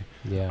history.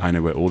 Yeah. I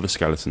know where all the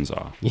skeletons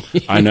are.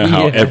 I know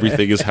how Yeah.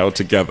 everything is held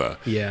together.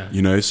 Yeah.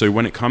 You know, so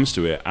when it comes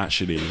to it,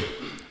 actually,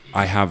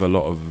 I have a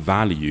lot of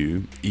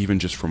value, even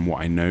just from what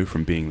I know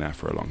from being there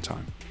for a long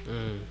time.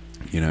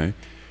 You know,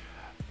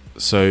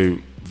 so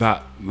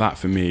that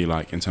for me,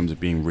 like in terms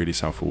of being really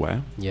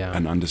self-aware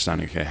and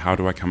understanding, okay, how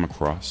do I come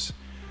across,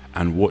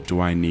 and what do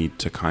I need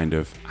to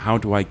how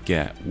do I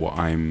get what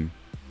I'm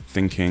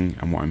thinking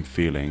and what I'm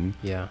feeling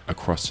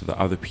across to the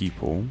other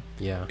people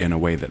in a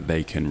way that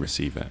they can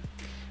receive it.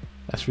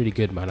 That's really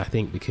good, man. I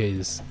think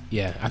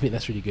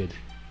that's really good.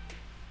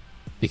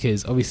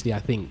 Because obviously I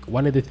think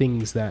one of the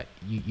things that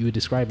you were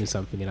describing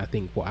something, and I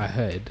think what I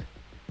heard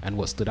and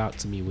what stood out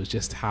to me was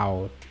just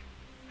how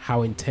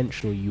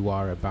intentional you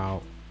are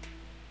about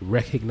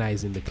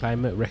recognizing the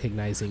climate,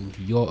 recognizing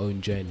your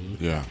own journey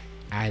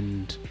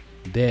and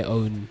their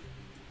own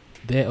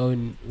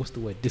what's the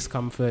word,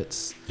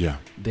 discomforts, their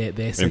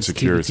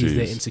sensitivities,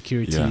 their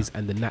insecurities,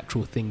 and the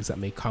natural things that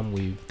may come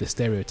with the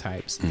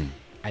stereotypes.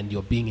 And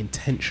you're being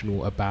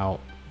intentional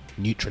about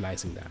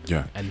neutralizing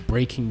that and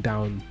breaking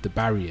down the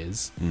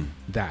barriers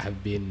that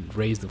have been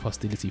raised of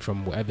hostility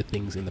from whatever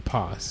things in the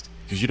past,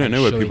 because you don't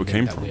know where people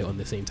came from. We're on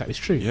the same type. It's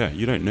true.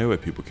 You don't know where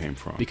people came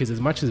from, because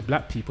as much as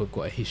black people have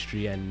got a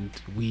history and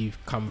we've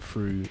come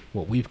through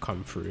what we've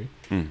come through,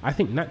 I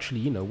think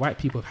naturally, you know, white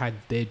people have had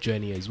their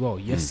journey as well.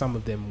 Yes, some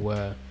of them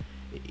were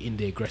in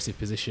the aggressive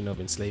position of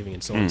enslaving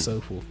and so on and so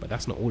forth, but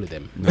that's not all of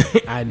them.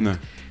 And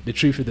the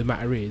truth of the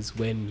matter is,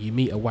 when you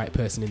meet a white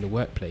person in the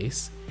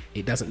workplace,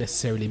 it doesn't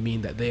necessarily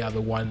mean that they are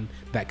the one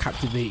that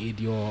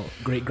captivated your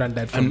great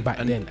granddad from back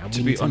then. And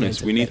to be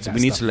honest, we need to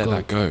let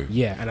that go.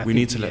 Yeah, and we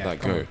need to let that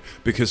go.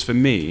 Because for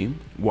me,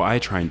 what I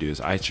try and do is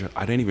I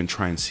don't even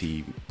try and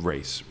see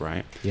race,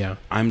 right? Yeah.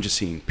 I'm just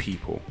seeing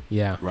people.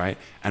 Yeah. Right?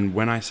 And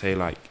when I say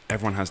like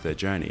everyone has their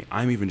journey,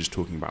 I'm even just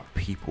talking about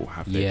people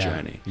have their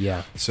journey.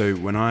 Yeah. So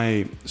when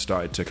I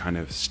started to kind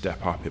of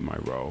step up in my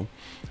role,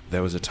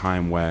 there was a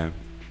time where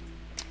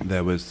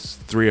there was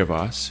 3 of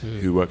us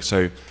who worked.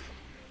 So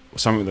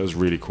something that was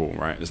really cool,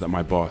 right, is that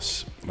my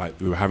boss, like,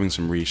 we were having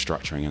some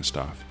restructuring and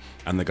stuff,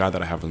 and the guy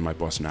that I have as my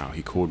boss now,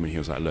 he called me, he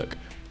was like, look,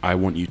 I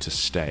want you to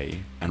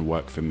stay and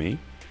work for me,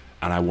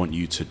 and I want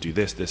you to do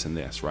this, this, and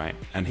this, right?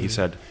 And he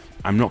said,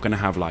 I'm not going to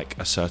have like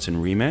a certain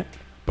remit,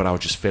 but I'll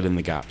just fill in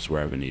the gaps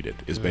wherever needed,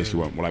 is basically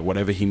what, like,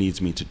 whatever he needs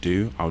me to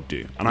do, I'll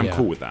do. And I'm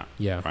cool with that,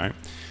 right?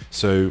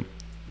 So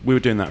we were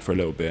doing that for a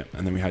little bit,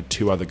 and then we had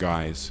 2 other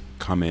guys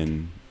come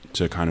in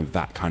to kind of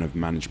that kind of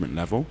management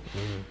level.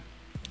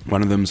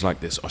 One of them's like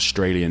this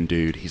Australian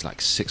dude. He's like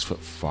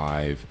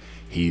 6'5".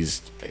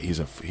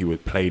 He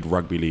would played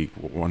rugby league.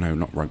 Well, no,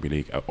 not rugby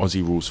league.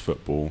 Aussie rules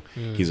football.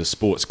 He's a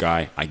sports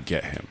guy. I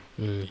get him.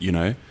 You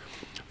know.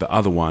 The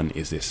other one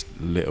is this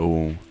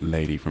little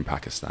lady from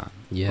Pakistan.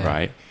 Yeah.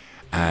 Right.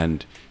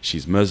 And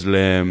she's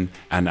Muslim,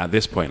 and at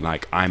this point,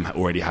 like, I'm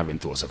already having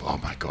thoughts of, oh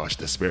my gosh,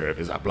 the spirit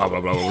is that blah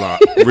blah blah blah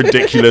blah,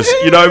 ridiculous,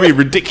 you know what I mean?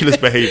 Ridiculous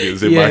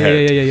behaviors in my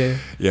head.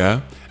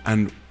 Yeah.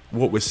 And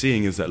what we're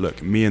seeing is that,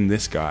 look, me and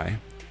this guy,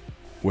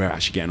 we're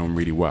actually getting on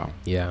really well.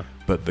 Yeah.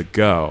 But the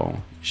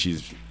girl,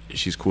 she's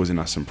causing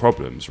us some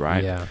problems,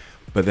 right? Yeah.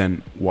 But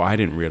then what I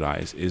didn't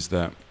realize is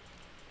that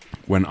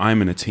when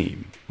I'm in a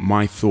team,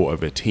 my thought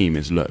of a team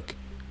is, look,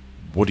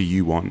 what do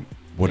you want?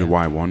 What do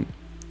I want?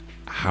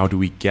 How do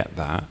we get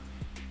that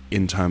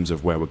in terms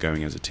of where we're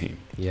going as a team?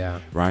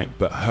 Yeah. Right.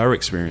 But her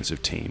experience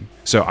of team.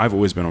 So I've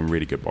always been on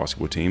really good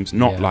basketball teams,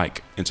 not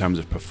like in terms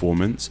of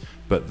performance,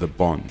 but the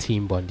bond.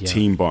 Team bond. Yeah.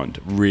 Team bond.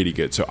 Really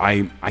good. So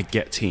I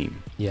get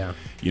team. Yeah.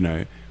 You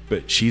know,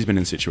 but she's been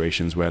in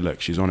situations where, look,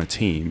 she's on a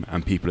team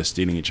and people are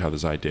stealing each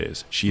other's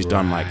ideas. She's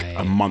done like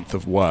a month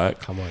of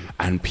work. Come on.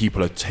 And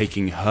people are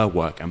taking her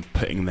work and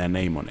putting their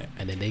name on it.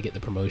 And then they get the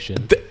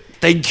promotion.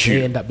 Thank you.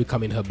 They end up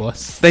becoming her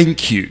boss.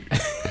 Thank you.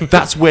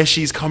 That's where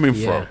she's coming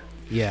from.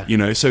 Yeah. You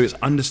know, so it's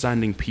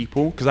understanding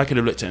people, because I could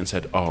have looked at it and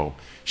said, oh,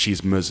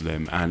 she's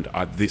Muslim and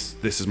this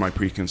is my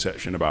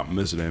preconception about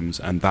Muslims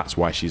and that's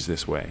why she's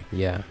this way.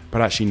 Yeah.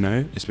 But actually,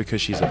 no, it's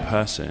because she's a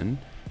person.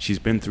 She's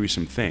been through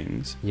some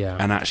things. Yeah.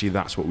 And actually,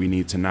 that's what we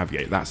need to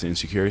navigate. That's the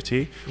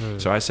insecurity.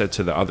 So I said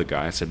to the other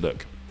guy, I said,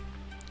 look,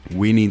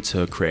 we need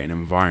to create an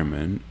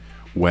environment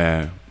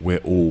where we're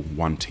all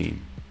one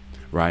team.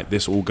 Right,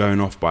 this all going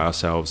off by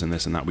ourselves and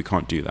this and that, we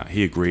can't do that.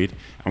 He agreed,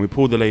 and we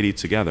pulled the lady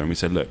together and we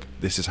said, look,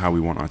 this is how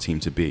we want our team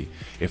to be.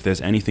 If there's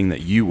anything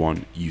that you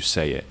want, you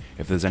say it.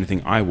 If there's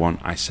anything I want,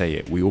 I say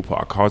it. We all put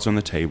our cards on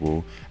the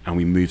table and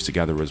we move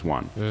together as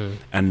one.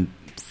 And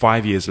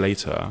 5 years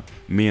later,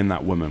 me and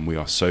that woman, we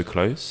are so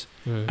close,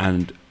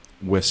 and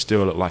we're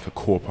still like a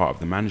core part of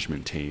the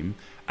management team,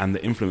 and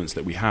the influence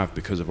that we have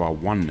because of our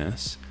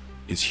oneness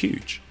is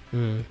huge.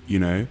 You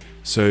know,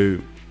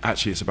 so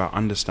actually it's about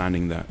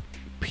understanding that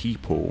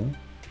people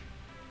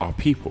are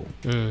people.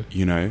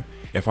 You know,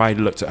 if I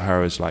looked at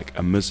her as like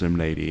a Muslim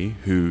lady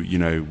who, you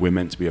know, we're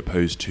meant to be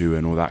opposed to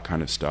and all that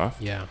kind of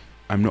stuff,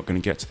 I'm not going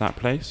to get to that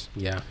place.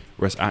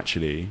 Whereas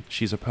actually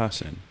she's a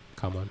person.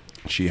 Come on.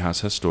 She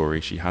has her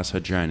story, she has her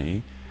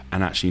journey,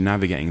 and actually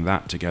navigating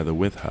that together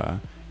with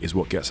her is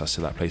what gets us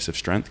to that place of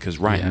strength. Because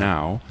right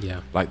now,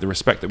 like, the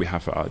respect that we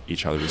have for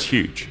each other is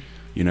huge.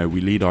 You know,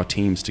 we lead our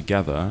teams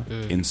together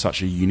in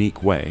such a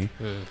unique way.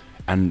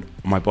 And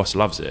my boss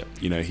loves it.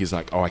 You know, he's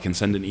like, oh, I can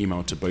send an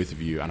email to both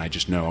of you and I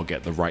just know I'll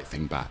get the right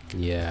thing back.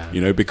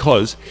 You know,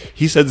 because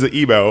he sends the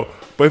email,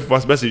 both of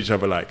us message each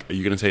other like, are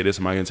you going to take this?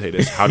 Am I going to take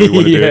this? How do we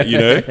want to do it? You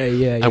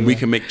know? And we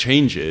can make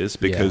changes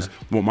because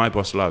what my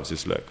boss loves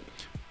is, look,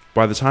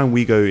 by the time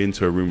we go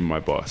into a room with my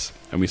boss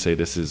and we say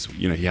this is,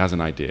 you know, he has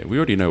an idea, we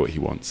already know what he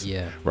wants.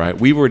 Right?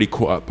 We've already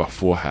caught up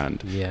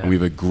beforehand and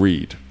we've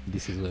agreed.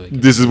 This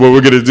is what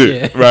we're going to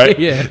do. Right?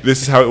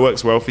 This is how it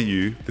works well for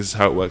you. This is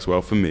how it works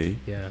well for me.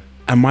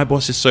 And my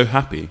boss is so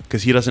happy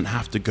because he doesn't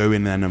have to go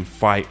in there and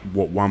fight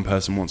what one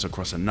person wants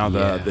across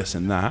another, this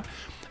and that.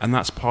 And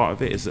that's part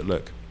of it, is that,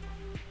 look,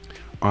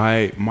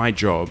 my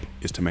job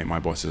is to make my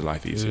boss's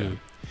life easier.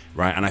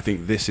 Right? And I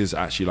think this is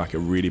actually like a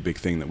really big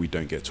thing that we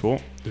don't get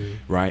taught,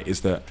 right?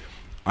 Is that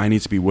I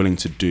need to be willing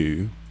to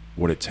do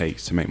what it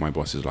takes to make my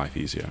boss's life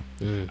easier.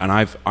 And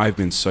I've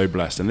been so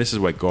blessed, and this is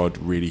where God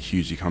really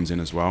hugely comes in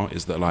as well,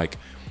 is that, like,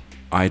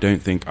 I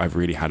don't think I've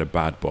really had a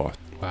bad boss.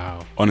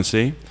 Wow.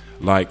 Honestly,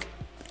 like,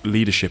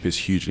 leadership is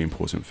hugely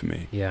important for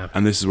me.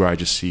 And this is where I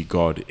just see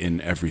God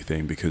in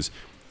everything, because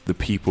the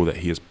people that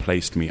he has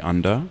placed me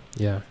under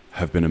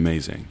have been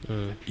amazing.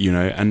 You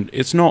know, and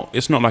it's not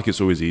like it's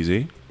always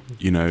easy.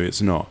 You know,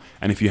 it's not.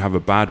 And if you have a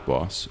bad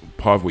boss,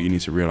 part of what you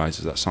need to realize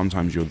is that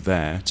sometimes you're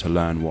there to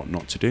learn what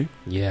not to do.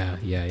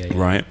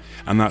 Right?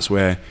 And that's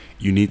where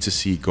you need to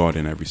see God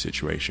in every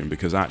situation,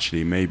 because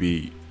actually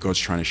maybe God's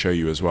trying to show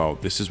you as well,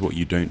 this is what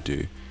you don't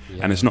do.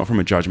 And it's not from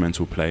a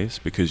judgmental place,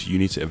 because you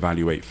need to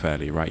evaluate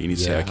fairly, right? You need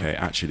to say, okay,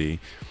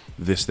 actually,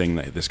 this thing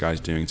that this guy's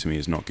doing to me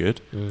is not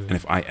good. And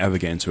if I ever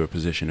get into a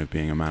position of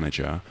being a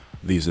manager,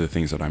 these are the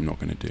things that I'm not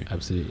going to do.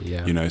 Absolutely,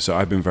 You know, so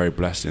I've been very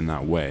blessed in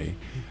that way.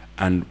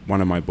 And one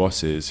of my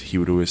bosses, he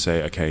would always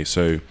say, okay,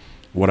 so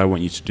what I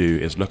want you to do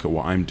is look at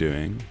what I'm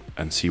doing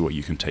and see what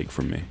you can take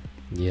from me.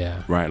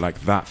 Right?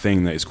 Like, that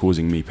thing that is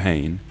causing me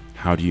pain,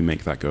 how do you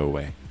make that go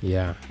away?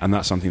 And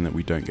that's something that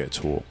we don't get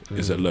taught,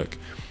 is that, look,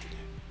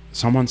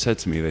 someone said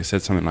to me, they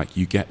said something like,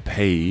 you get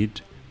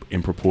paid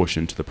in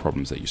proportion to the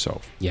problems that you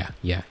solve.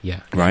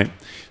 Right?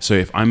 So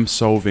if I'm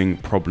solving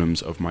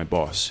problems of my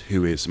boss,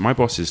 my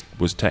boss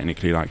was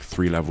technically like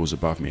 3 levels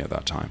above me at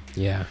that time.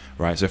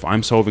 Right? So if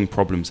I'm solving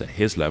problems at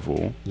his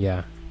level,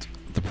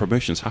 the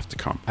promotions have to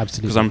come.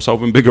 Absolutely. Because I'm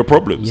solving bigger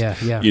problems.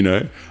 Yeah. You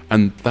know?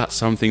 And that's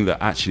something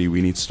that actually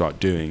we need to start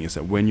doing, is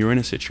that when you're in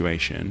a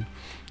situation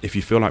if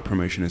you feel like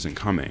promotion isn't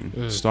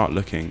coming, start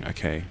looking,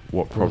 okay,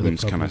 what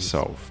problems can I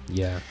solve?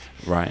 Yeah.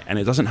 Right. And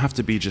it doesn't have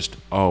to be just,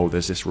 oh,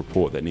 there's this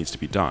report that needs to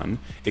be done.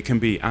 It can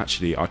be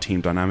actually our team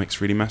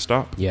dynamic's really messed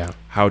up. Yeah.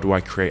 How do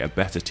I create a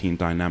better team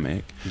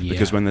dynamic? Yeah.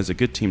 Because when there's a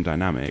good team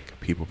dynamic,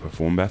 people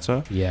perform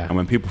better. Yeah. And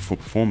when people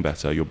perform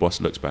better, your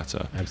boss looks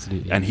better.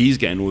 Absolutely. And he's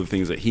getting all the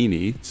things that he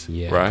needs.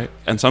 Yeah. Right.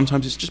 And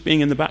sometimes it's just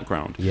being in the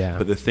background. Yeah.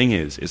 But the thing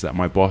is that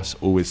my boss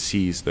always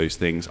sees those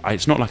things.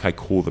 It's not like I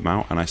call them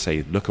out and I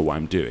say, look at what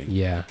I'm doing.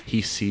 Yeah.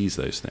 He sees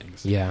those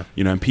things. Yeah.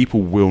 You know, and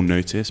people will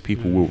notice,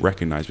 people will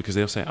recognize, because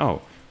they'll say,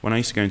 oh, when I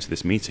used to go into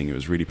this meeting, it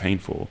was really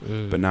painful,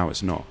 but now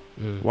it's not.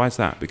 Why is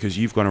that? Because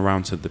you've gone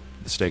around to the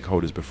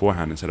stakeholders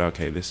beforehand and said,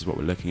 okay, this is what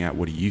we're looking at.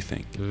 What do you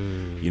think?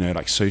 You know,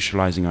 like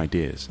socializing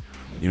ideas.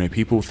 You know,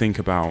 people think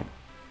about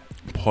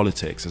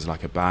politics as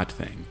like a bad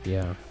thing.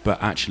 Yeah.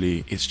 But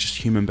actually, it's just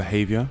human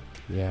behavior.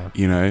 Yeah.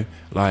 You know,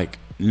 like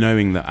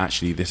knowing that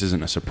actually this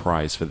isn't a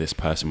surprise for this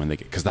person when they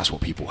get, because that's what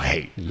people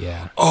hate.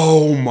 Yeah.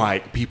 Oh my,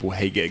 people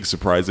hate getting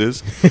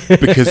surprises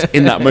because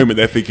in that moment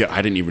they're thinking,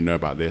 I didn't even know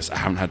about this. I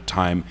haven't had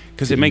time,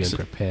 because it makes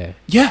prepare.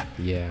 Yeah.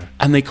 Yeah.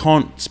 And they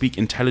can't speak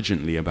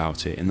intelligently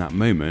about it in that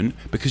moment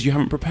because you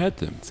haven't prepared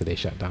them. So they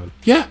shut down.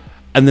 Yeah.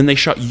 And then they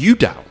shut you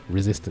down.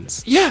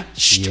 Resistance. Yeah.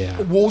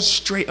 Yeah. Walls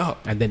straight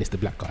up. And then it's the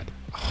black card.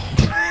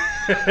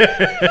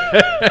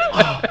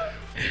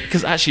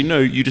 Because actually, no,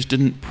 you just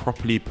didn't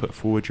properly put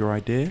forward your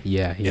idea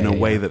in a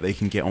way that they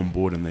can get on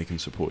board and they can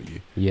support you.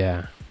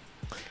 Yeah.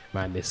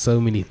 Man, there's so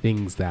many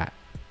things there's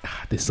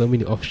so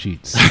many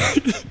offshoots.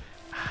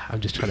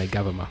 I'm just trying to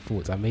gather my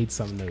thoughts. I made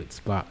some notes,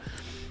 but...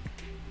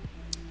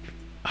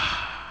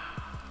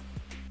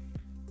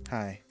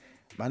 Hi,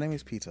 my name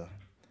is Peter,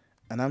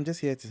 and I'm just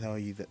here to tell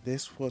you that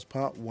this was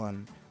part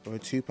 1 of a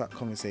 2-part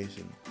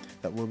conversation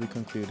that will be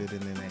concluded in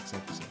the next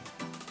episode.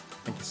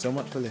 Thank you so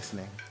much for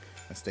listening,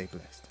 and stay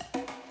blessed.